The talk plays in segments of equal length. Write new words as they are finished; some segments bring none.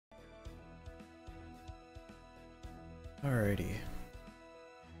Alrighty.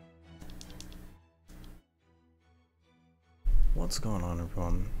 What's going on,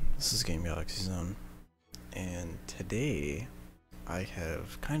 everyone? This is Game Galaxy Zone, and today I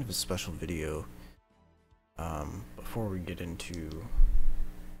have kind of a special video. Before we get into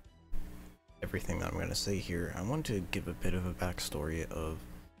everything that I'm going to say here, I want to give a bit of a backstory of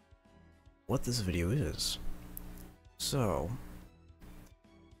what this video is. So,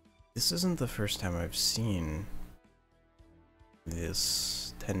 this isn't the first time I've seen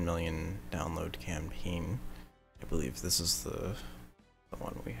this 10 million download campaign. I believe this is the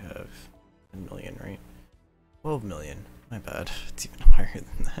one we have. 10 million, right? 12 million. My bad. It's even higher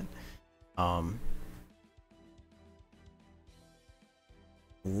than that.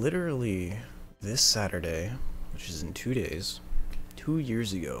 Literally this Saturday, which is in 2 days, 2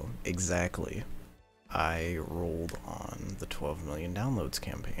 years ago exactly, I rolled on the 12 million downloads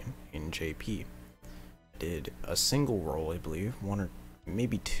campaign in JP. I did a single roll, I believe, one or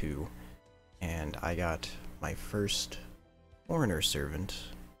maybe two, and I got my first foreigner servant,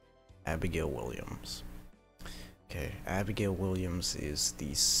 Abigail Williams. Okay, Abigail Williams is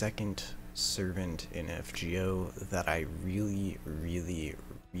the second servant in FGO that I really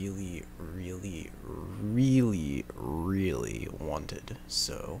wanted.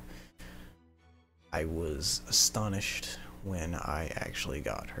 So I was astonished when I actually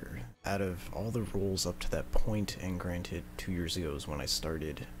got her. Out of all the roles up to that point, and granted 2 years ago is when I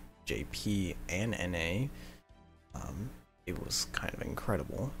started JP and NA, it was kind of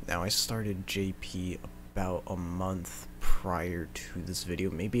incredible. Now I started JP about a month prior to this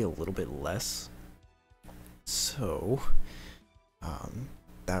video, maybe a little bit less. So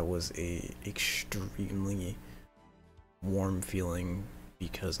that was a extremely warm feeling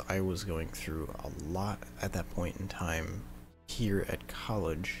because I was going through a lot at that point in time here at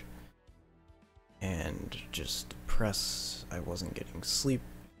college and just depressed. I wasn't getting sleep.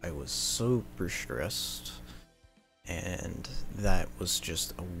 I was super stressed, and that was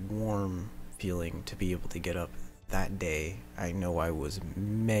just a warm feeling to be able to get up that day. I know I was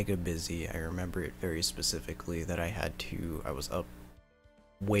mega busy. I remember it very specifically that I was up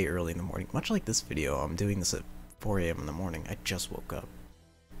way early in the morning, much like this video. I'm doing this at 4 AM in the morning. I just woke up.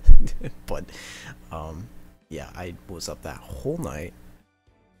 But yeah, I was up that whole night,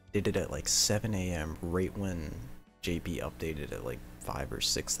 did it at like 7 AM right when JP updated at like 5 or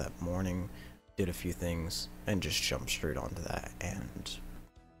 6 that morning, did a few things, and just jumped straight onto that and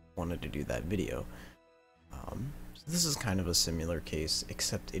wanted to do that video. So this is kind of a similar case,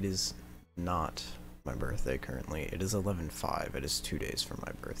 except it is not my birthday currently. It is 11/5. It is 2 days from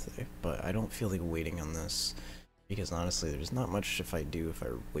my birthday, but I don't feel like waiting on this because honestly there's not much if I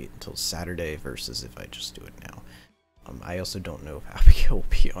wait until Saturday versus if I just do it now. I also don't know if Abigail will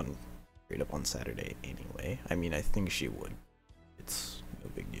be on straight up on Saturday anyway. I mean, I think she would. It's no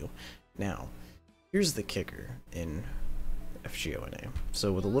big deal. Now, here's the kicker in FGO NA.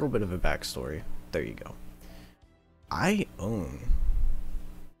 So with a little bit of a backstory, there you go. I own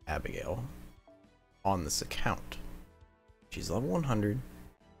Abigail on this account. She's level 100.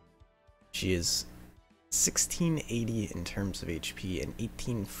 She is 1680 in terms of HP and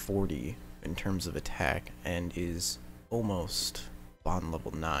 1840 in terms of attack, and is almost bond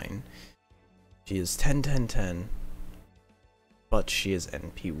level 9. She is 10-10-10, but she is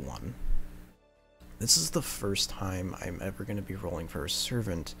NP1. This is the first time I'm ever going to be rolling for a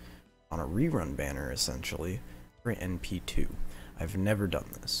servant on a rerun banner, essentially, for NP2. I've never done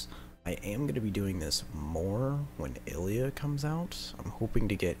this. I am going to be doing this more when Ilya comes out. I'm hoping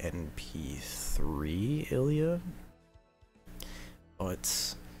to get NP3 Ilya,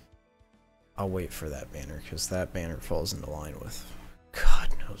 but I'll wait for that banner because that banner falls into line with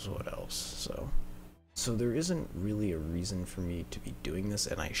God knows what else. So there isn't really a reason for me to be doing this,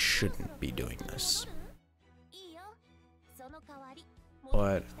 and I shouldn't be doing this.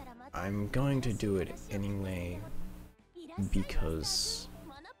 But I'm going to do it anyway because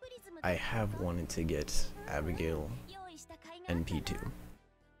I have wanted to get Abigail NP2.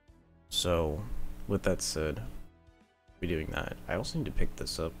 So with that said, I'll be doing that. I also need to pick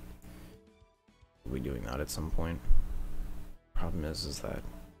this up. We'll be doing that at some point. Problem is that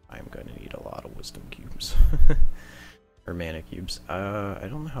I'm going to need a lot of wisdom cubes. Or mana cubes. I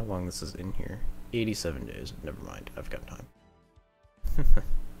don't know how long this is in here. 87 days. Never mind. I've got time.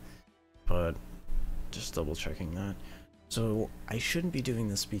 But just double checking that. So I shouldn't be doing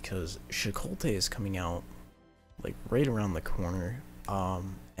this because Shikolte is coming out like right around the corner.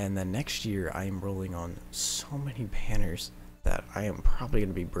 And then next year I am rolling on so many banners that I am probably going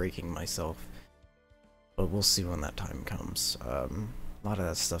to be breaking myself. But we'll see when that time comes. A lot of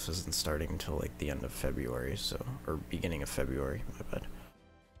that stuff isn't starting until like the end of February, so, or beginning of February, my bad.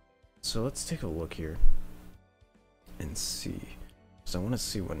 So let's take a look here and see. So I want to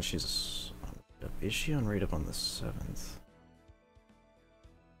see when she's on rate up. Is she on rate up on the 7th?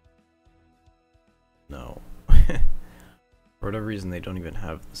 No. For whatever reason, they don't even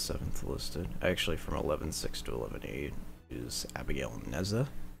have the 7th listed. Actually, from 11.6 to 11.8 is Abigail Neza.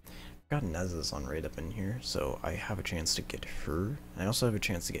 Got Neza's on rate up in here, so I have a chance to get her. I also have a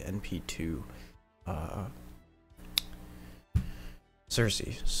chance to get NP2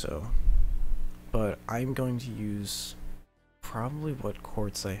 Cersei, so. But I'm going to use probably what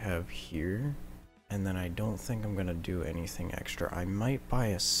quartz I have here, and then I don't think I'm going to do anything extra. I might buy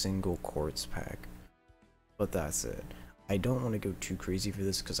a single quartz pack, but that's it. I don't want to go too crazy for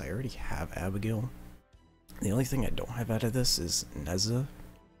this because I already have Abigail. The only thing I don't have out of this is Neza,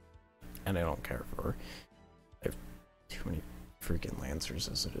 and I don't care for her. I have too many freaking Lancers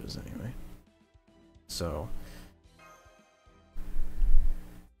as it is anyway. So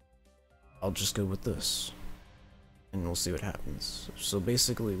I'll just go with this, and we'll see what happens. So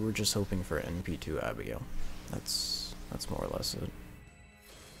basically, we're just hoping for NP2 Abigail. That's more or less it.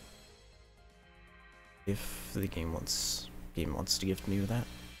 If the game wants to gift me with that,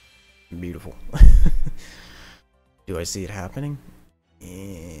 beautiful. Do I see it happening?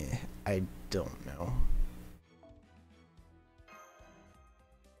 I don't know.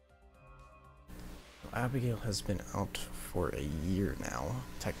 Abigail has been out for a year now,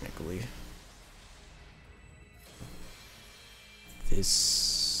 technically.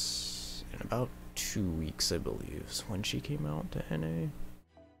 This in about 2 weeks, I believe, is when she came out to NA.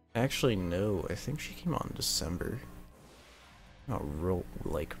 Actually, no, I think she came out in December. Not really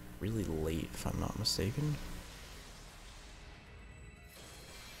late, if I'm not mistaken.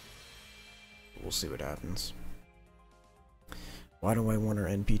 We'll see what happens. Why do I want her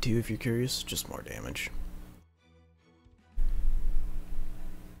NP2 if you're curious? Just more damage.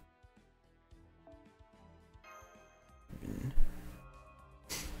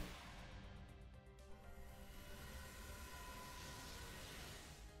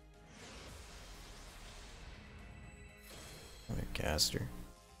 Caster.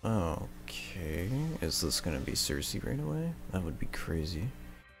 Okay, is this gonna be Cersei right away? That would be crazy.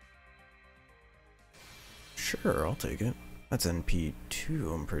 Sure, I'll take it. That's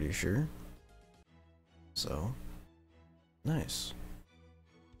NP2, I'm pretty sure. So, nice.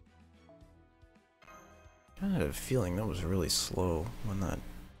 I had a feeling that was really slow when that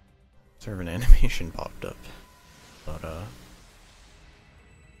servant animation popped up. But,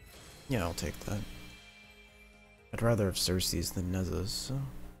 yeah, I'll take that. I'd rather have Cersei's than Neza's, so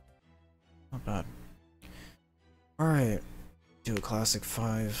not bad. Alright, do a classic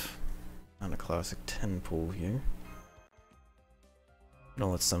 5 and a classic 10 pull here. I'm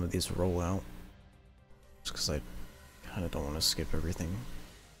gonna let some of these roll out, just because I kind of don't want to skip everything.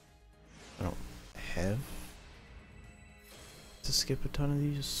 I don't have to skip a ton of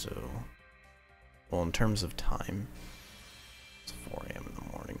these, so. Well, in terms of time, it's 4 AM in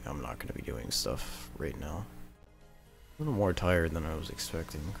the morning. I'm not going to be doing stuff right now. A little more tired than I was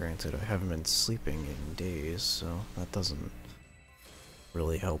expecting. Granted, I haven't been sleeping in days, so that doesn't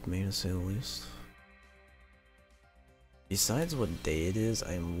really help me, to say the least. Besides what day it is,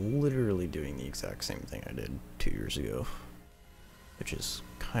 I am literally doing the exact same thing I did 2 years ago, which is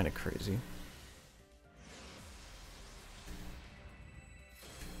kind of crazy.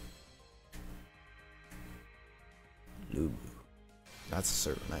 Lubu. That's a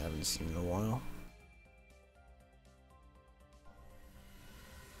servant I haven't seen in a while.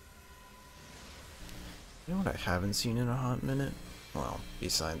 You know what I haven't seen in a hot minute? Well,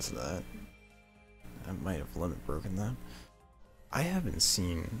 besides that, I might have limit broken that. I haven't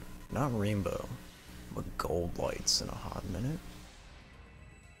seen, not rainbow, but gold lights in a hot minute.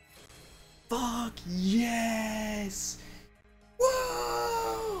 Fuck yes!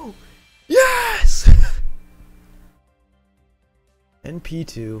 Whoa! Yes!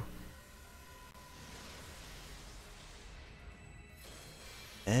 NP2.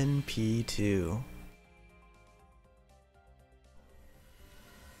 NP2.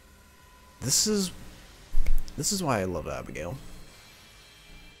 This is why I love Abigail.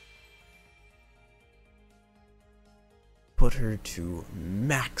 Put her to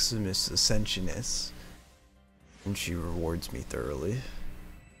Maximus Ascensionus, and she rewards me thoroughly.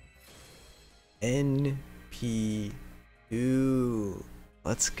 NP2.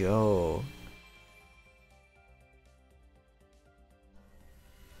 Let's go.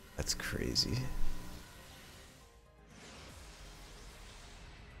 That's crazy.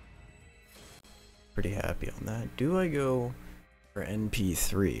 Pretty happy on that. Do I go For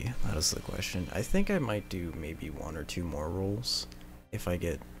NP3, that is the question. I think I might do maybe 1 or 2 more rolls if I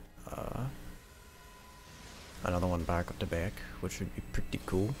get another one back to back, which would be pretty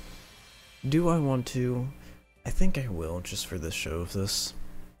cool. Do I want to? I think I will, just for the show of this.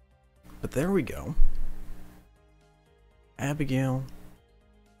 But there we go. Abigail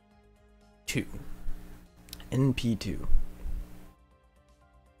 2. NP2.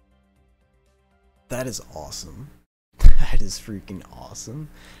 That is awesome. That is freaking awesome.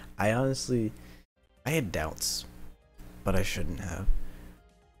 I had doubts, but I shouldn't have.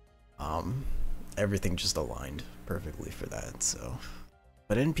 Everything just aligned perfectly for that, so.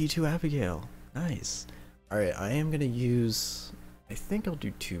 But NP2 Abigail, nice. Alright, I am gonna use, I think I'll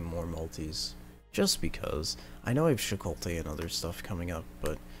do 2 more multis, just because. I know I have Shikulte and other stuff coming up,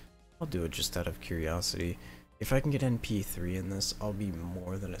 but I'll do it just out of curiosity. If I can get NP3 in this, I'll be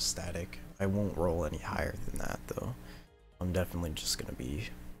more than ecstatic. I won't roll any higher than that, though. I'm definitely just gonna be,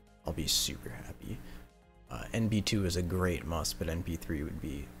 I'll be super happy. NP2 is a great must, but NP3 would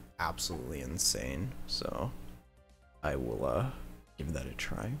be absolutely insane, so I will give that a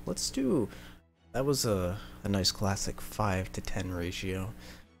try. Let's do, that was a nice classic 5 to 10 ratio.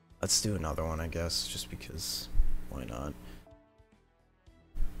 Let's do another one, I guess, just because, why not?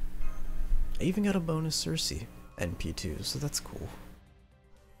 I even got a bonus Cersei NP2, so that's cool.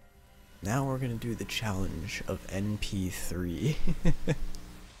 Now we're gonna do the challenge of NP3.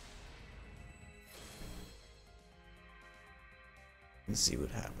 And see what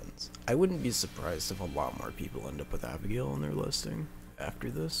happens. I wouldn't be surprised if a lot more people end up with Abigail on their listing after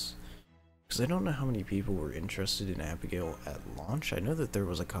this. Because I don't know how many people were interested in Abigail at launch. I know that there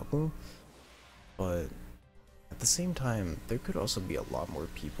was a couple, but at the same time, there could also be a lot more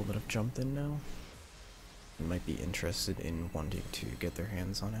people that have jumped in now and might be interested in wanting to get their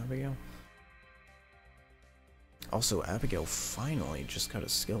hands on Abigail. Also, Abigail finally just got a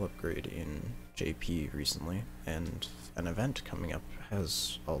skill upgrade in JP recently, and an event coming up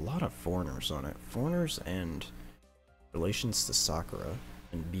has a lot of foreigners on it. Foreigners and relations to Sakura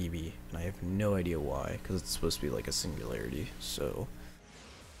and Bibi, and I have no idea why, because it's supposed to be like a singularity, so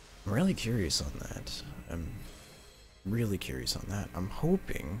I'm really curious on that. I'm really curious on that. I'm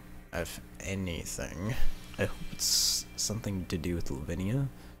hoping, if anything, I hope it's something to do with Lavinia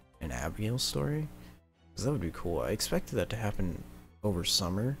and Abigail's story, because that would be cool. I expected that to happen over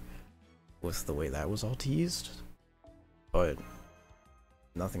summer with the way that was all teased, but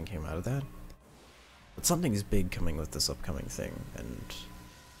nothing came out of that. But something's big coming with this upcoming thing, and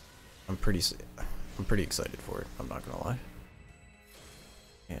I'm pretty excited for it, I'm not gonna lie.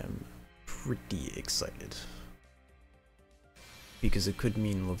 I'm pretty excited. Because it could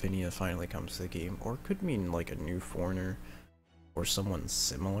mean Lavinia finally comes to the game, or it could mean like a new foreigner, or someone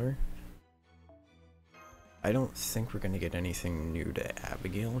similar. I don't think we're gonna get anything new to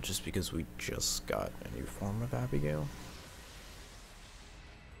Abigail, just because we just got a new form of Abigail.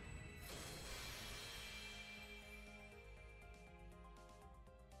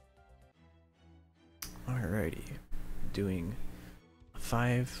 Alrighty, doing a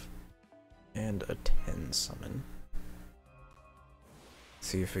 5 and a 10 summon.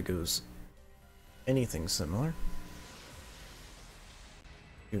 See if it goes anything similar.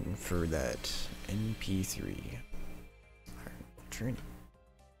 Shooting for that NP3. Trini.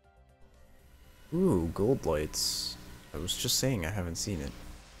 Ooh, gold lights. I was just saying I haven't seen it.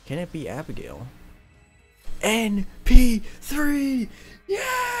 Can it be Abigail? NP3!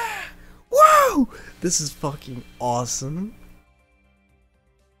 Yeah! Woo! This is fucking awesome.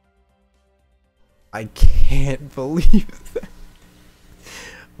 I can't believe that.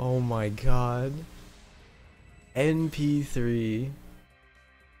 Oh my god. NP3.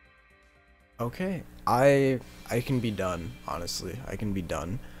 Okay, I can be done, honestly. I can be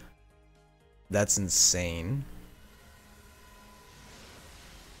done. That's insane.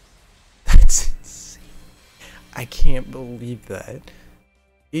 That's insane. I can't believe that.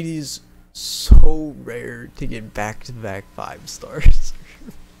 It is so rare to get back-to-back 5 stars.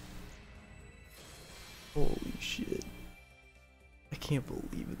 Holy shit. I can't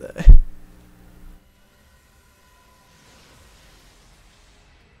believe that.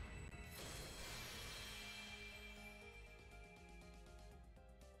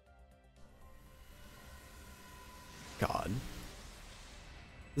 God.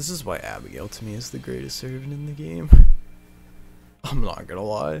 This is why Abigail to me is the greatest servant in the game. I'm not gonna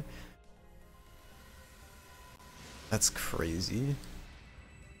lie. That's crazy.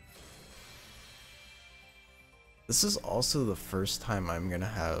 This is also the first time I'm gonna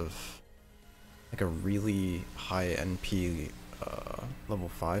have like a really high NP level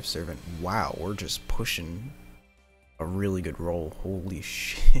 5 servant. Wow, we're just pushing a really good roll. Holy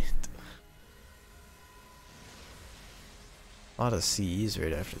shit. A lot of CEs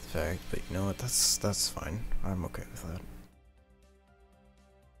right after the fact, but you know what, that's fine. I'm okay with that.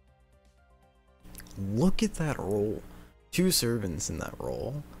 Look at that roll. 2 servants in that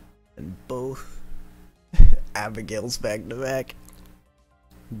roll, and both Abigail's back to back.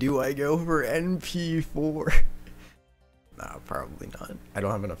 Do I go for NP4? Nah, probably not. I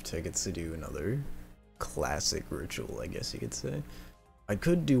don't have enough tickets to do another classic ritual, I guess you could say. I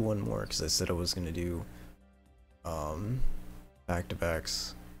could do one more because I said I was gonna do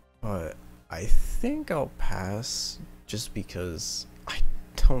back-to-backs, but I think I'll pass just because I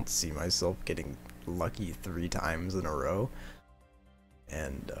don't see myself getting lucky 3 times in a row.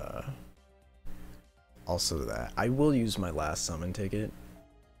 And also that I will use my last summon ticket.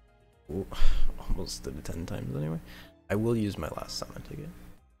 Ooh, almost did it 10 times anyway. I will use my last summon ticket.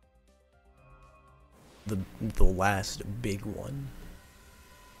 The last big one.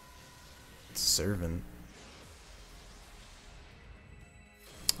 It's servant.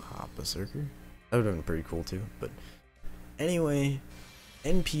 Berserker. That would have been pretty cool too, but anyway,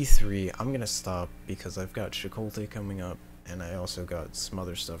 NP3, I'm gonna stop because I've got Chicolte coming up, and I also got some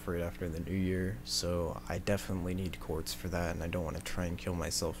other stuff right after the new year, so I definitely need quartz for that, and I don't want to try and kill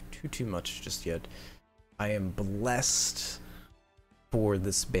myself too much just yet. I am blessed for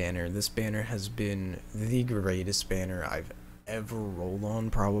this banner. This banner has been the greatest banner I've ever rolled on,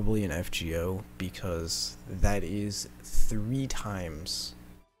 probably in FGO, because that is 3 times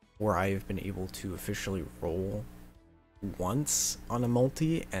where I have been able to officially roll once on a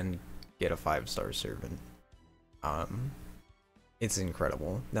multi and get a 5-star servant. It's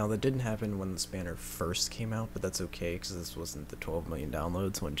incredible. Now that didn't happen when this banner first came out, but that's okay because this wasn't the 12 million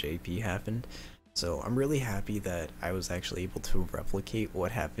downloads when JP happened. So I'm really happy that I was actually able to replicate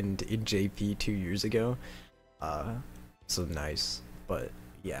what happened in JP 2 years ago. So nice. But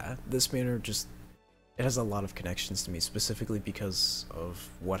yeah, this banner just, it has a lot of connections to me, specifically because of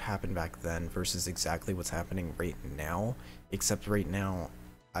what happened back then versus exactly what's happening right now, except right now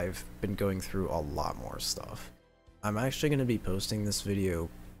I've been going through a lot more stuff. I'm actually going to be posting this video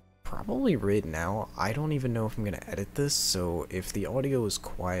probably right now. I don't even know if I'm going to edit this, so if the audio is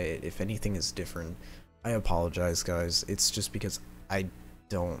quiet, if anything is different, I apologize guys. It's just because I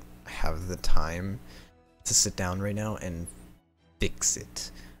don't have the time to sit down right now and fix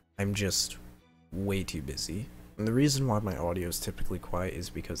it. I'm just way too busy. And the reason why my audio is typically quiet is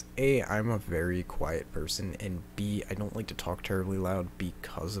because A, I'm a very quiet person, and B, I don't like to talk terribly loud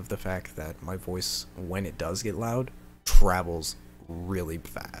because of the fact that my voice, when it does get loud, travels really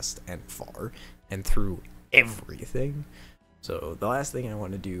fast and far and through everything. So the last thing I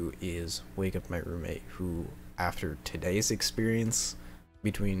want to do is wake up my roommate, who after today's experience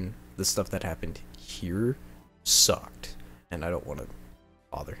between the stuff that happened here sucked, and I don't want to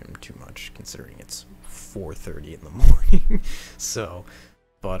bother him too much considering it's 4:30 in the morning. So,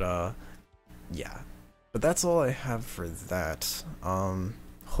 but yeah, but that's all I have for that.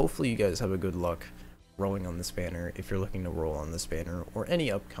 Hopefully you guys have a good luck rolling on this banner if you're looking to roll on this banner, or any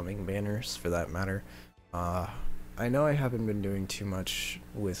upcoming banners for that matter. I know I haven't been doing too much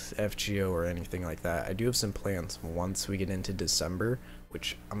with FGO or anything like that. I do have some plans once we get into December,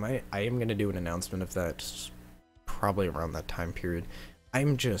 which I am going to do an announcement of that probably around that time period.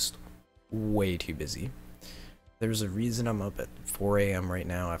 I'm just way too busy. There's a reason I'm up at 4 AM right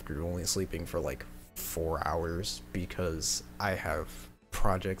now after only sleeping for like 4 hours, because I have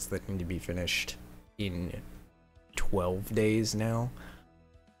projects that need to be finished in 12 days now,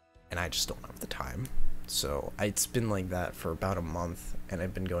 and I just don't have the time. So it's been like that for about a month, and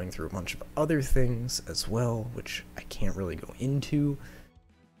I've been going through a bunch of other things as well, which I can't really go into,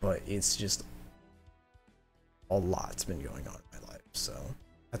 but it's just a lot's been going on in my life. So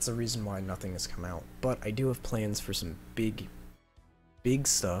that's the reason why nothing has come out, but I do have plans for some big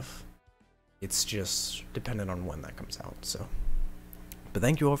stuff. It's just dependent on when that comes out. So, but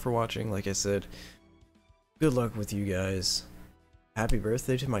thank you all for watching. Like I said, good luck with you guys. Happy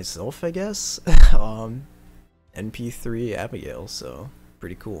birthday to myself, I guess. NP3 Abigail, so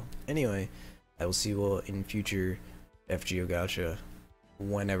pretty cool. Anyway, I will see you all in future FGO Gacha,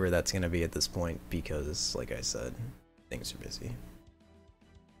 whenever that's gonna be at this point, because like I said, things are busy.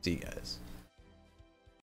 See you guys.